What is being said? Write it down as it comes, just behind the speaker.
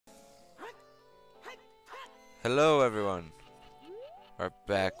Hello everyone! We're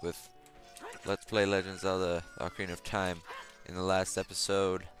back with Let's Play Legend of Zelda Ocarina of Time. In the last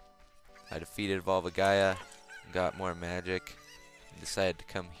episode, I defeated Volvagaya, got more magic, and decided to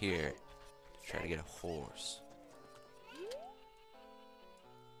come here to try to get a horse.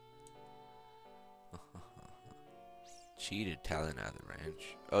 Cheated Talon out of the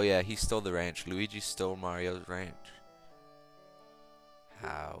ranch. Oh yeah, he stole the ranch. Luigi stole Mario's ranch.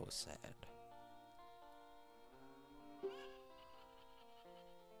 How sad.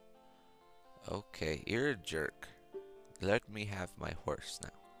 Okay, you're a jerk. Let me have my horse now.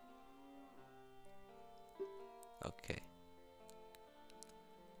 Okay.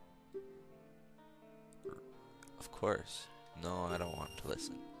 Of course. No, I don't want to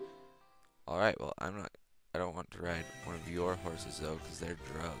listen. Alright, well, I don't want to ride one of your horses though, because they're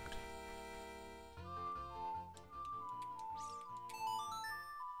drugged.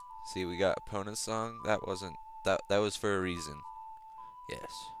 See, we got Epona's song. That wasn't, that was for a reason.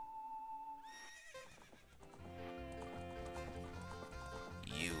 Yes.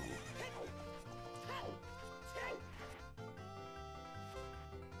 You.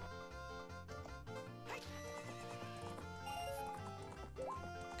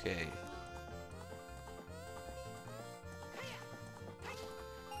 Okay.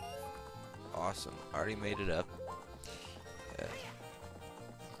 Awesome. Already made it up. Yeah.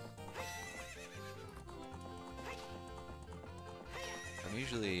 I'm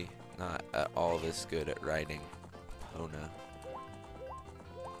usually not at all this good at riding Epona.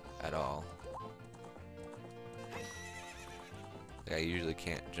 At all. Like, I usually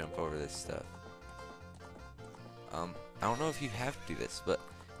can't jump over this stuff. I don't know if you have to do this, but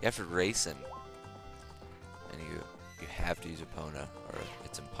you have to race him. And you have to use Epona, or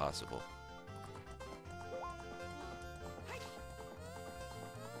it's impossible.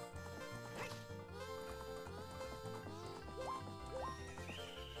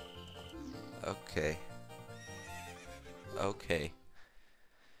 Okay. Okay.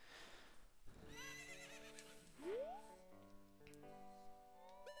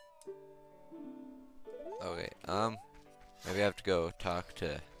 Okay, maybe I have to go talk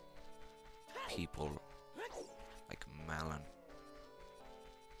to people like Malin.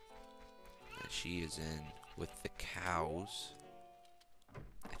 That she is in with the cows,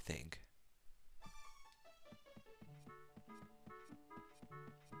 I think.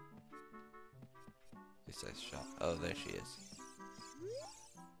 It says shop. Oh, there she is.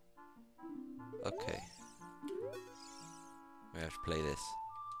 Okay. We have to play this.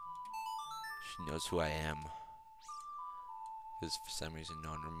 She knows who I am. Because for some reason no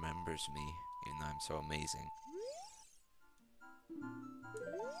one remembers me, even though I'm so amazing.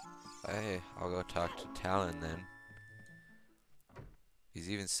 Hey, I'll go talk to Talon then. He's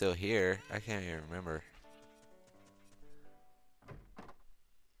even still here. I can't even remember.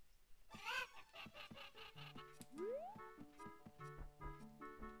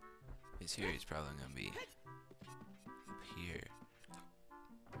 He's here, he's probably gonna be up here.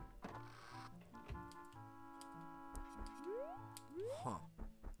 Huh.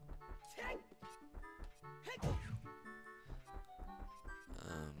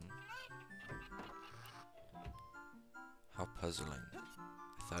 How puzzling.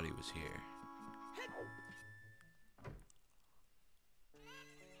 I thought he was here.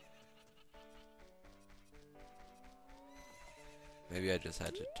 Maybe I just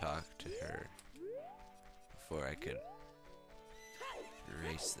had to talk to her before I could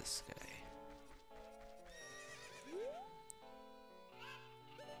race this guy.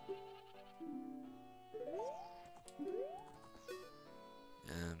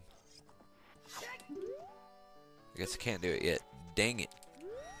 I guess I can't do it yet. Dang it.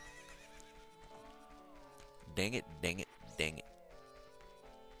 Dang it, dang it, dang it.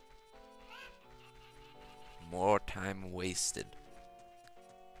 More time wasted.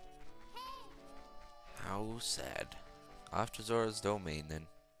 How sad. Off to Zora's domain then.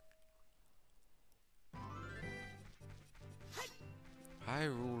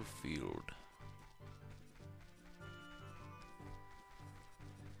 Hyrule Field.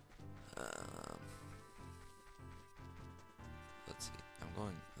 Let's see. I'm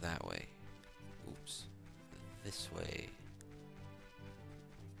going that way. Oops. This way.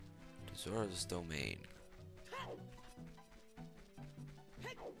 To Zora's domain.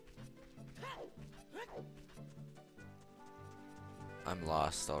 I'm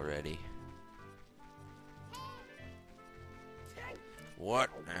lost already. What,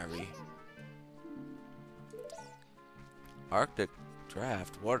 Abby? Arctic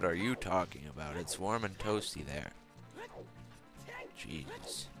draft? What are you talking about? It's warm and toasty there.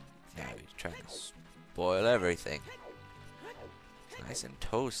 Jeez. Now he's trying to boil everything. It's nice and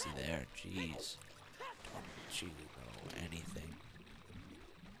toasty there. Jeez. Don't you know anything?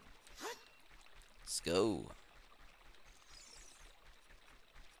 Let's go.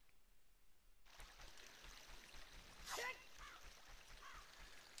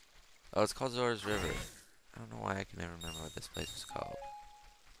 Oh, it's called Zora's River. I don't know why I can never remember what this place is called.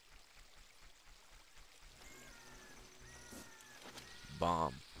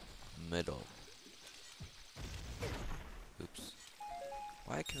 Bomb. Middle. Oops.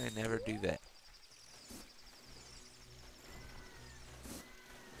 Why can I never do that?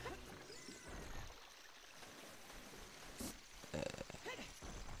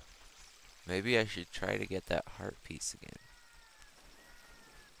 Maybe I should try to get that heart piece again.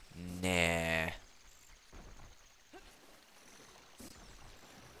 Nah.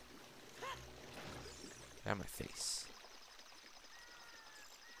 Got my face.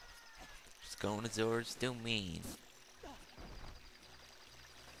 Just going to Zora's domain.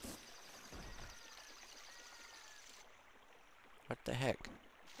 What the heck?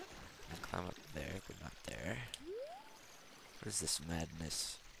 I can climb up there, but not there. What is this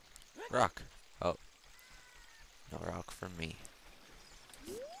madness? Rock. Oh. No rock for me.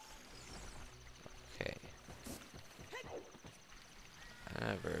 Okay. I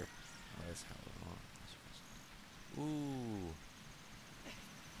never... Oh, that's how long this was. Ooh.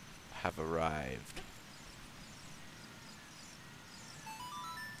 Have arrived.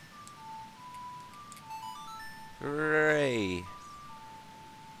 Hooray!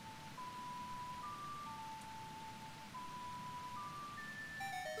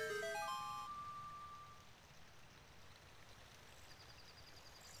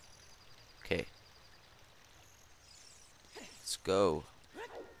 Okay. Let's go.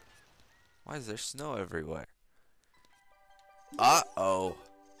 Why is there snow everywhere? Uh-oh.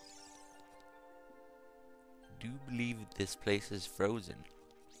 Do believe this place is frozen.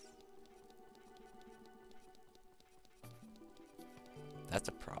 That's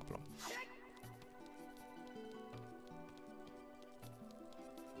a problem.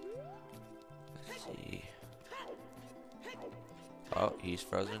 Let's see. Oh, he's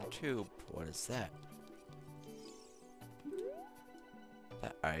frozen too. What is that?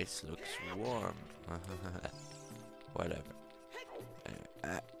 That ice looks warm. Whatever.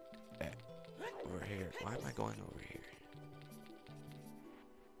 Over here. Why am I going over here?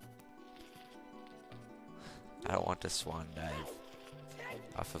 I don't want to swan dive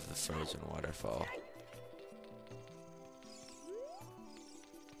off of the frozen waterfall.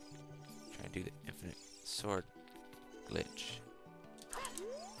 Try and do the infinite sword glitch.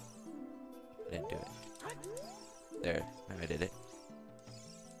 I didn't do it. There. Now I did it.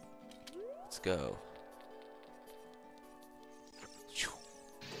 Let's go.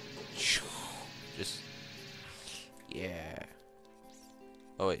 Just... Yeah.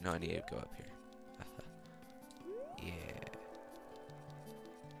 Oh wait, no, I need to go up here. Yeah.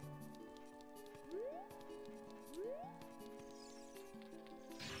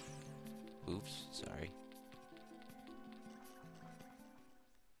 Oops, sorry.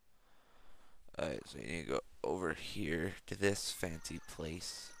 Alright, so you need to go over here to this fancy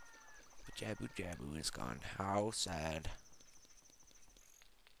place. But Jabu Jabu is gone. How sad.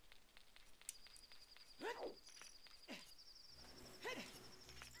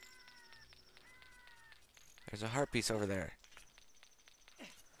 There's a heart piece over there.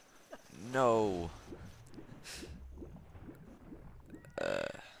 No.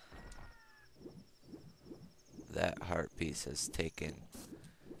 That heart piece has taken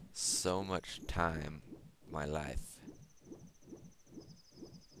so much time in my life.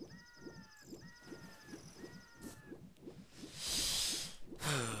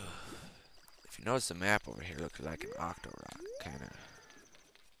 If you notice, the map over here looks like an octo-rock, kinda.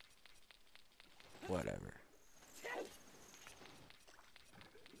 Whatever.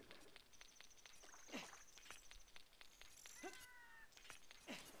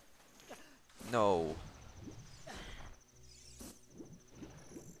 No.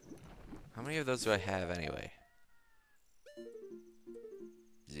 How many of those do I have anyway?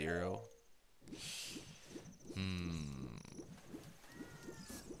 0.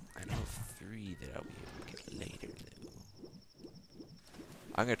 I know of 3 that I'll be able to get later though.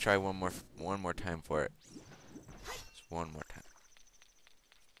 I'm gonna try one more time for it. Just one more time.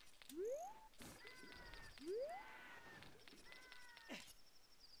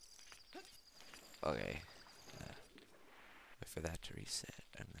 Okay. Wait for that to reset,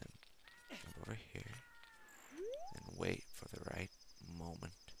 and then jump over here, and wait for the right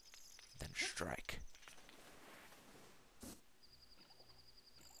moment, then strike.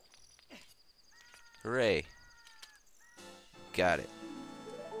 Hooray. Got it.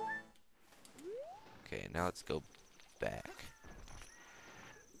 Okay, now let's go back.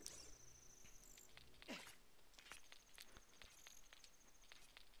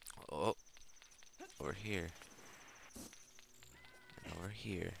 Oh, over here. And over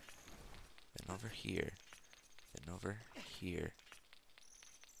here. Then over here. Then over here.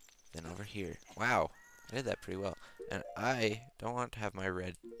 Then over here. Wow, I did that pretty well. And I don't want to have my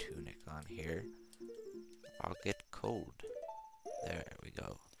red tunic on here. I'll get cold. There we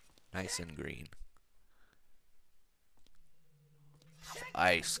go. Nice and green.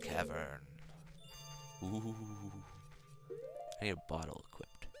 Ice cavern. Ooh. I need a bottle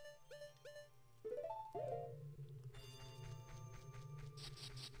equipped.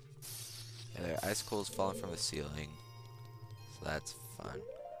 Yeah, there are icicles falling from the ceiling. So that's fun.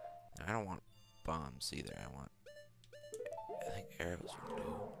 And I don't want bombs either. I think arrows will do.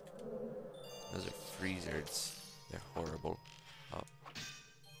 Those are freezers. They're horrible. Oh.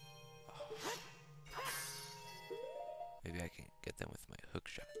 Maybe I can get them with my hook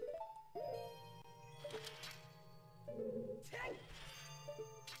shot.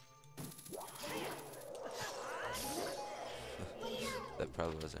 That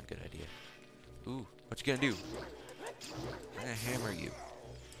probably wasn't a good idea. Ooh, what you gonna do? I'm gonna hammer you.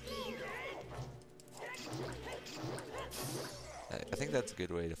 I think that's a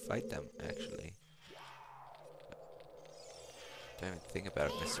good way to fight them, actually. Don't even think about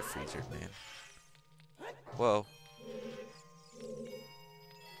it, Mr. Freezer, man. Whoa.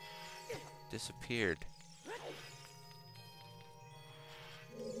 Disappeared.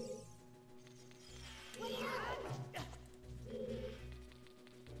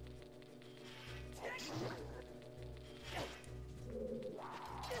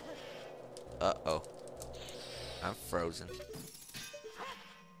 Uh-oh. I'm frozen.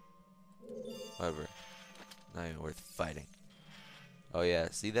 Whatever. Not even worth fighting. Oh yeah,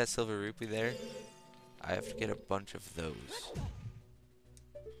 see that silver rupee there? I have to get a bunch of those.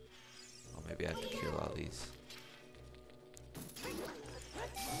 Oh, maybe I have to kill all these.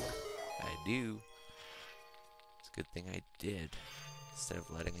 I do. It's a good thing I did. Instead of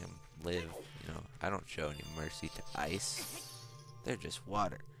letting him live, you know, I don't show any mercy to ice. They're just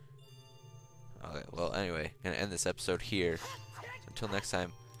water. Okay, well, anyway, gonna end this episode here. So until next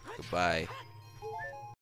time, goodbye.